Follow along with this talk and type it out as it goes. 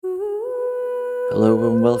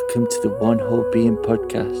Hello and welcome to the One Whole Being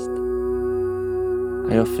podcast.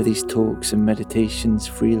 I offer these talks and meditations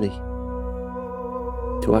freely.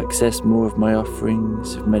 To access more of my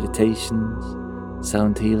offerings of meditations,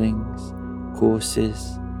 sound healings,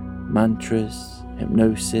 courses, mantras,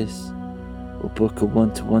 hypnosis, or book a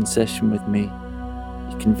one-to-one session with me,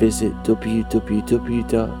 you can visit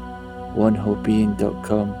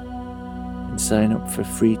www.onewholebeing.com and sign up for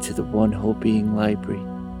free to the One Whole Being library.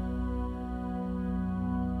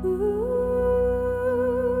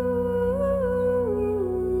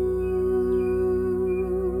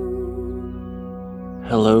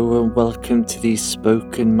 Hello and welcome to these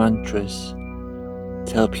spoken mantras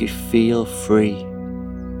to help you feel free.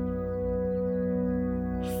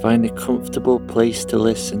 Find a comfortable place to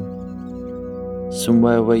listen,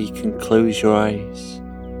 somewhere where you can close your eyes.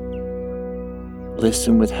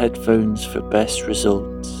 Listen with headphones for best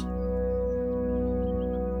results.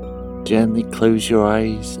 Gently close your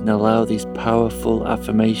eyes and allow these powerful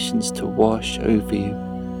affirmations to wash over you.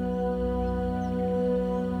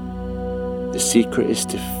 The secret is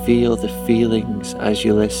to feel the feelings as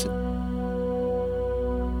you listen.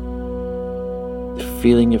 The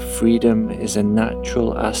feeling of freedom is a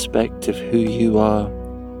natural aspect of who you are.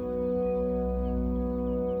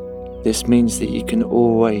 This means that you can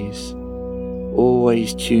always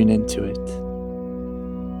tune into it.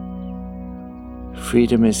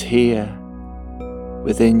 Freedom is here,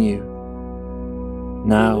 within you,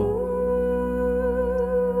 now.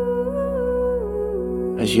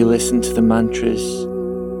 As you listen to the mantras,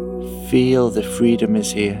 feel the freedom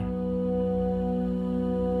is here.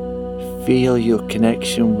 Feel your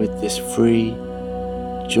connection with this free,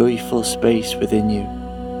 joyful space within you.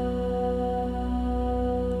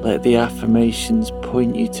 Let the affirmations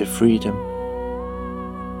point you to freedom.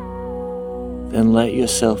 Then let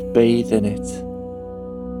yourself bathe in it.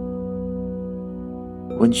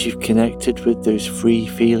 Once you've connected with those free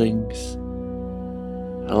feelings,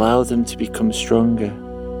 allow them to become stronger.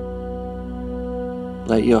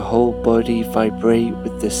 Let your whole body vibrate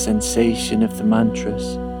with the sensation of the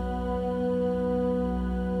mantras.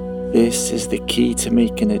 This is the key to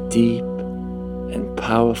making a deep and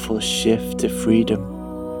powerful shift to freedom.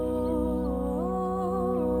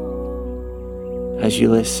 As you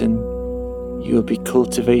listen, you will be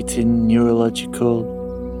cultivating neurological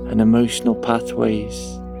and emotional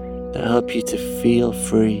pathways that help you to feel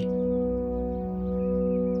free.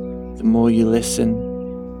 The more you listen,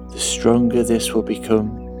 the stronger this will become.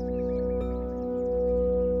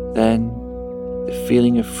 Then, the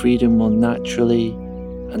feeling of freedom will naturally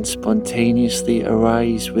and spontaneously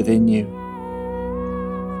arise within you.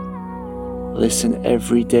 Listen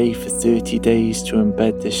every day for 30 days to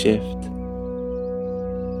embed the shift.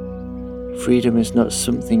 Freedom is not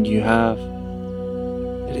something you have,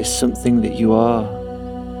 it is something that you are.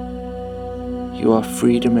 You are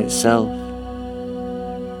freedom itself.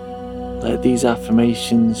 Let these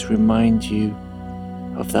affirmations remind you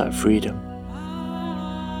of that freedom.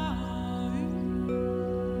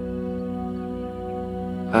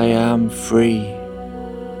 I am free.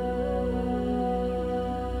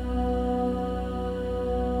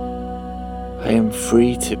 I am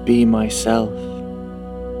free to be myself.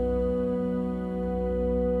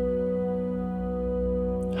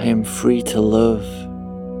 I am free to love.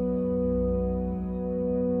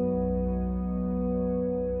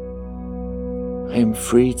 I am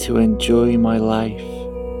free to enjoy my life.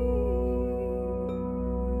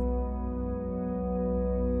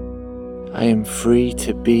 I am free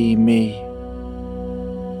to be me.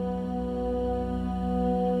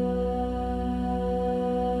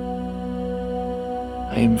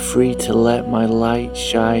 I am free to let my light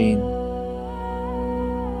shine.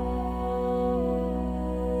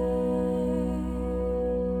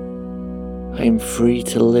 I am free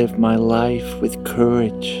to live my life with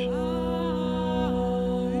courage.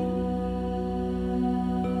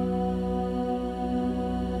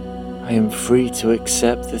 I am free to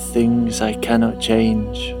accept the things I cannot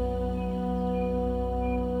change.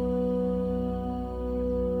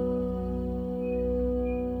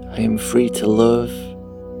 I am free to love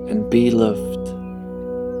and be loved.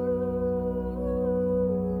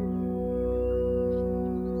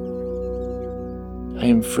 I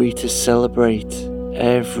am free to celebrate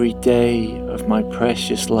every day of my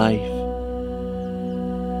precious life.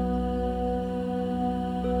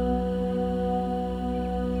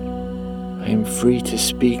 I am free to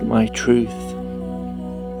speak my truth.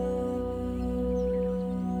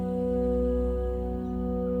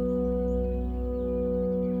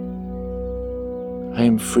 I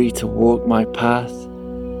am free to walk my path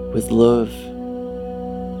with love,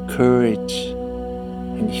 courage,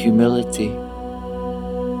 and humility.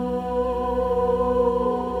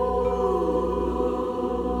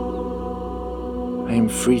 am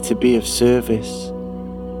free to be of service,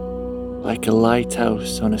 like a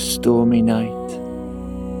lighthouse on a stormy night.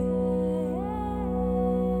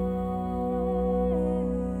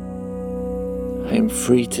 I am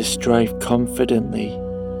free to strive confidently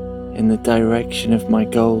in the direction of my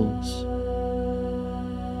goals.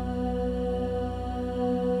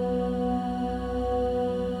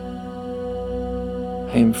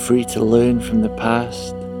 I am free to learn from the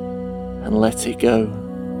past and let it go.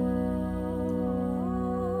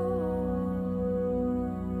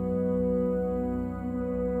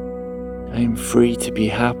 I am free to be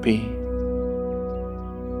happy.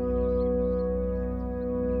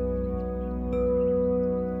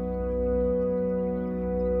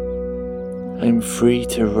 I am free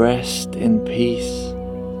to rest in peace.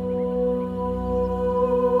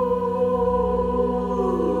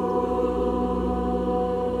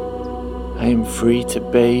 I am free to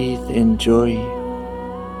bathe in joy.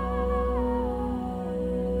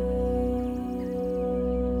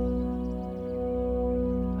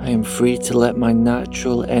 I am free to let my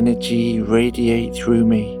natural energy radiate through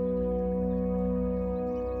me.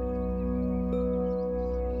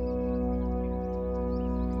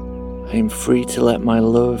 I am free to let my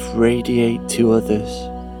love radiate to others.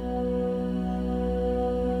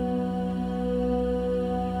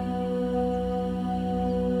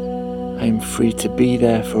 I am free to be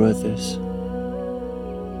there for others.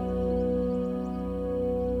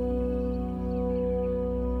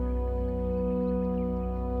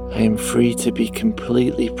 I am free to be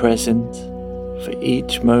completely present for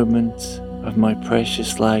each moment of my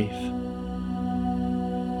precious life.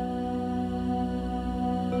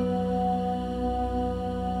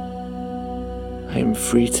 I am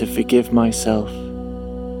free to forgive myself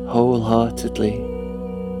wholeheartedly.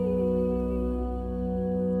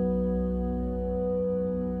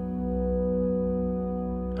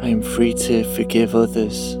 I am free to forgive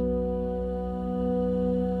others.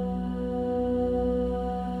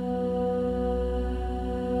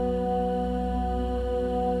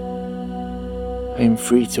 I am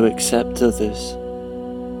free to accept others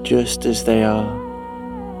just as they are.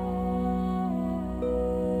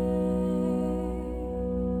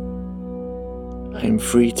 I am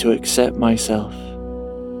free to accept myself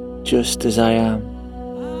just as I am.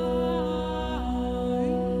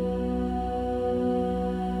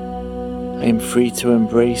 I am free to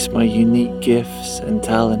embrace my unique gifts and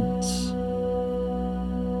talents.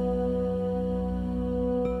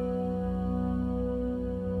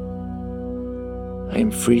 I am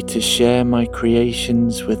free to share my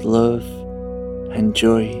creations with love and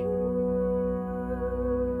joy.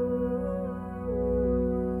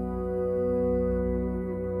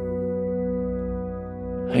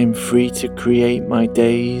 I am free to create my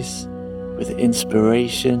days with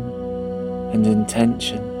inspiration and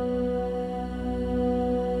intention.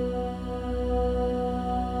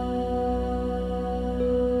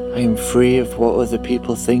 I am free of what other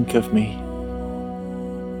people think of me.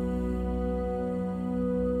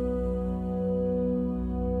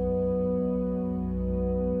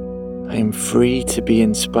 I am free to be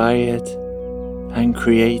inspired and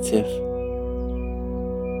creative.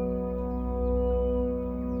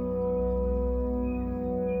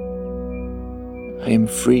 I am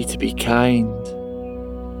free to be kind,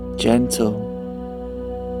 gentle,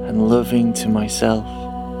 and loving to myself.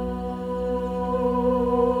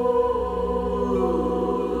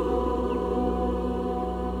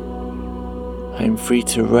 I am free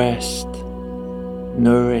to rest,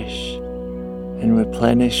 nourish, and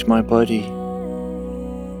replenish my body.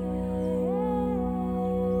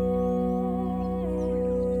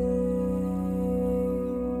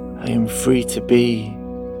 I am free to be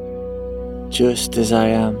just as I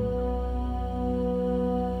am.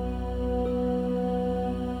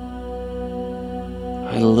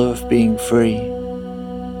 I love being free.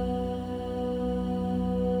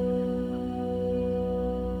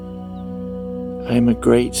 I am a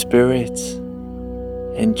great spirit,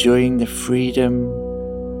 enjoying the freedom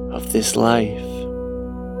of this life.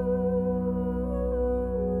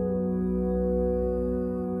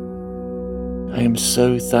 I am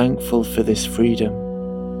so thankful for this freedom.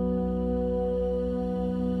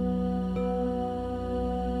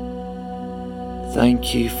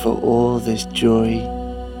 Thank you for all this joy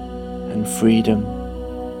and freedom.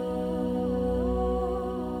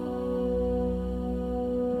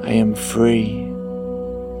 I am free.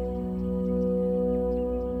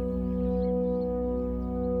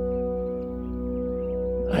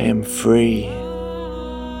 I am free.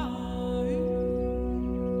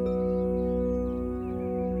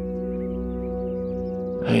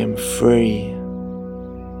 I am free.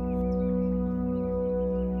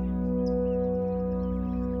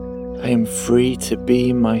 am free to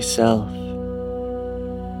be myself.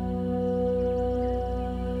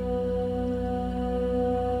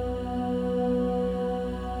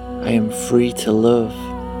 I am free to love.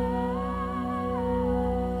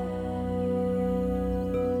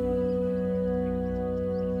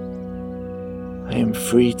 I am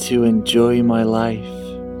free to enjoy my life.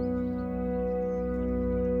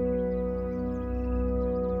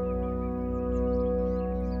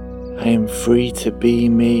 I am free to be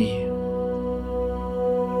me.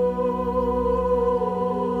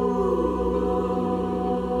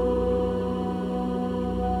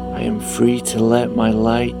 I am free to let my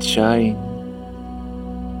light shine.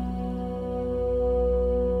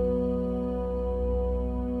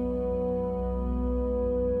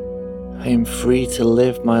 I am free to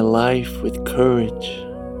live my life with courage.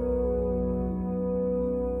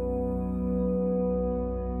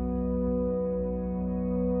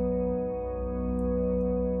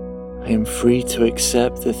 I am free to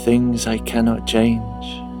accept the things I cannot change.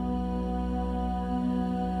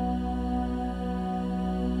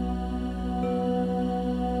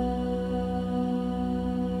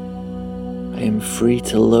 I am free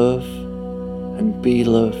to love and be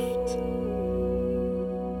loved.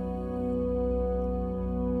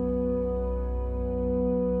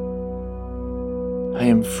 I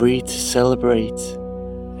am free to celebrate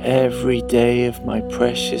every day of my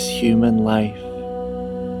precious human life.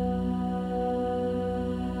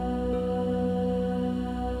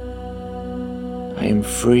 I am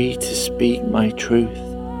free to speak my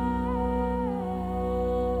truth.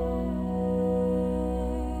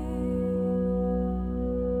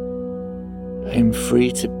 I am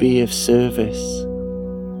free to be of service,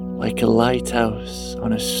 like a lighthouse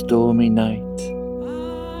on a stormy night.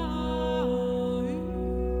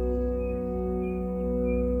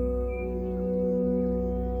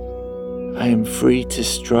 I am free to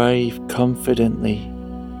strive confidently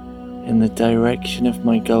in the direction of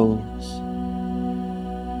my goals.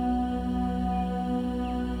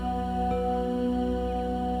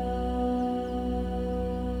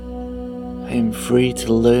 I am free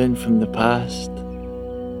to learn from the past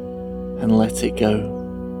and let it go.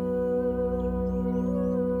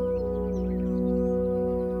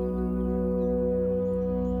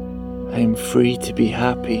 I am free to be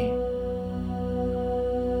happy.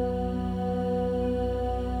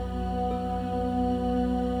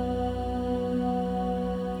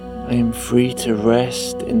 I am free to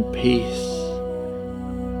rest in peace.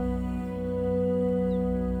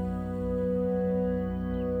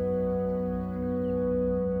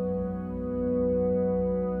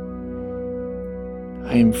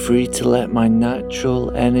 I am free to let my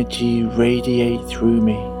natural energy radiate through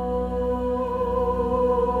me.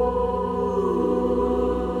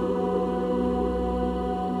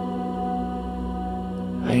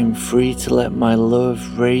 I am free to let my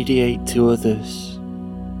love radiate to others.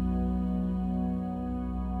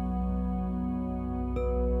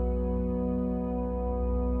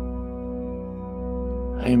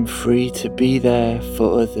 I am free to be there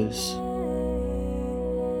for others.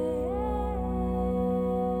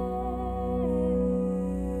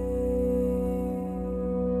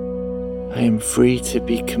 I am free to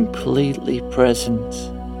be completely present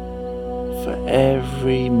for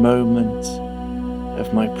every moment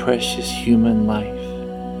of my precious human life.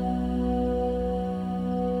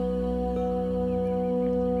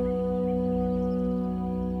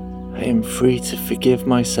 I am free to forgive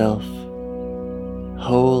myself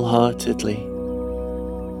wholeheartedly.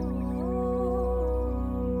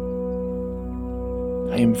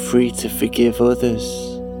 I am free to forgive others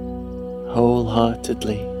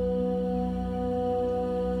wholeheartedly.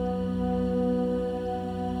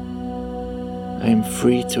 I am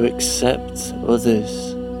free to accept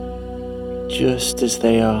others just as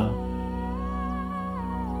they are.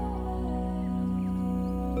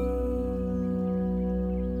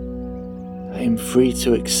 I am free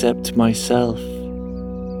to accept myself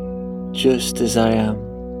just as I am.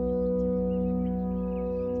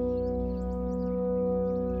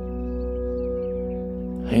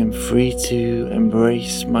 I am free to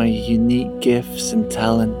embrace my unique gifts and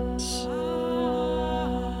talents.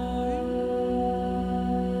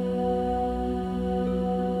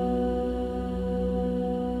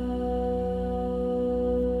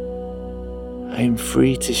 I am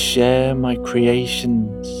free to share my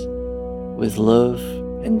creations with love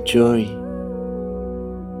and joy.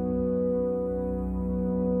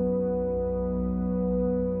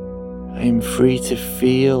 I am free to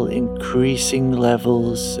feel increasing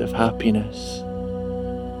levels of happiness.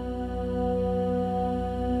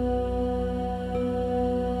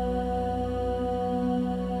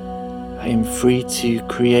 I am free to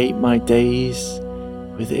create my days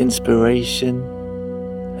with inspiration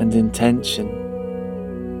and intention.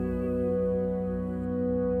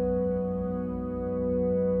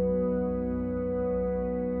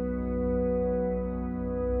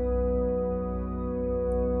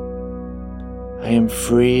 I am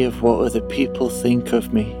free of what other people think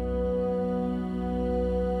of me.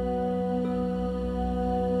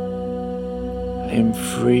 I am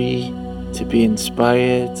free to be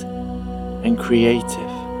inspired and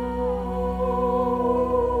creative.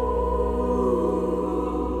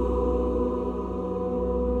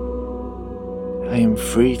 I am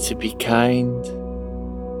free to be kind,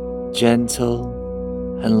 gentle,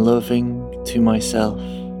 and loving to myself.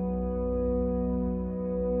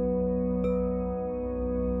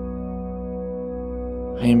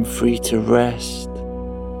 I am free to rest,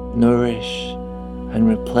 nourish, and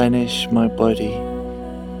replenish my body.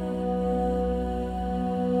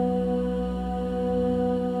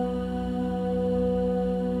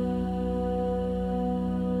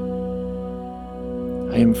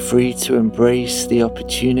 I am free to embrace the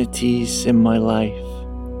opportunities in my life.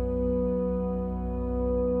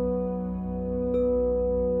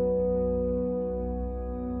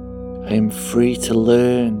 I am free to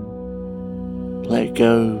learn, let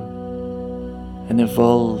go, and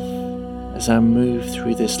evolve as I move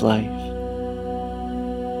through this life.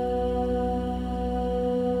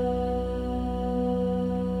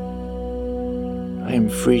 I am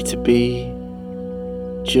free to be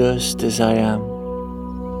just as I am.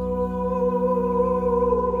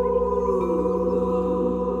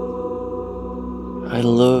 I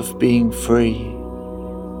love being free.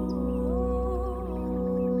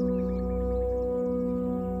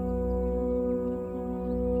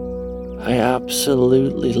 I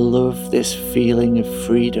absolutely love this feeling of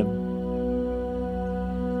freedom.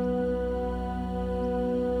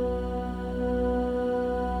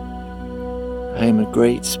 I am a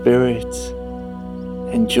great spirit,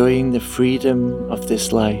 enjoying the freedom of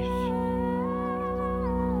this life.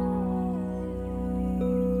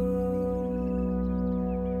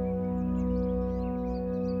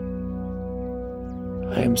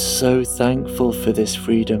 I am so thankful for this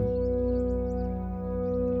freedom.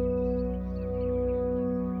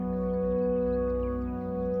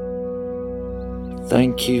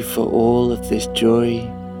 Thank you for all of this joy,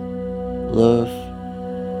 love,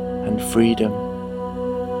 and freedom.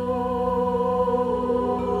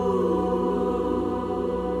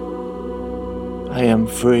 I am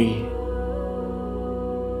free.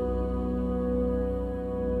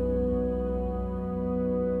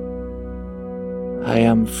 I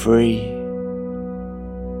am free.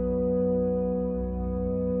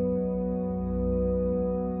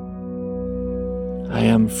 I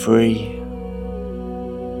am free.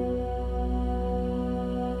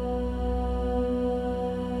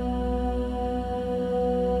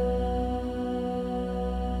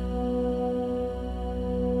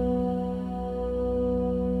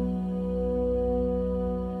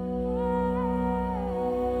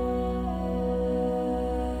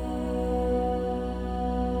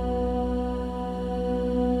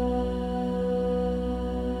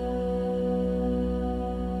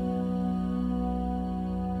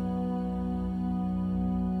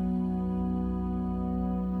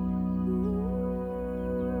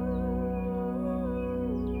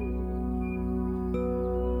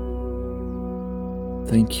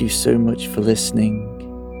 Thank you so much for listening.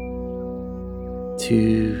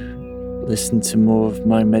 To listen to more of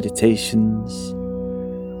my meditations,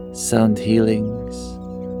 sound healings,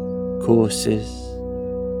 courses,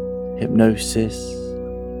 hypnosis,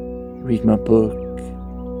 read my book,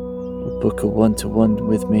 or book a one-to-one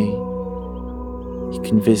with me, you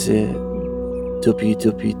can visit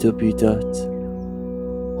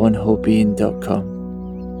www.onewholebeing.com.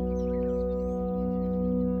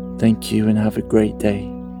 Thank you and have a great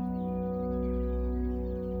day.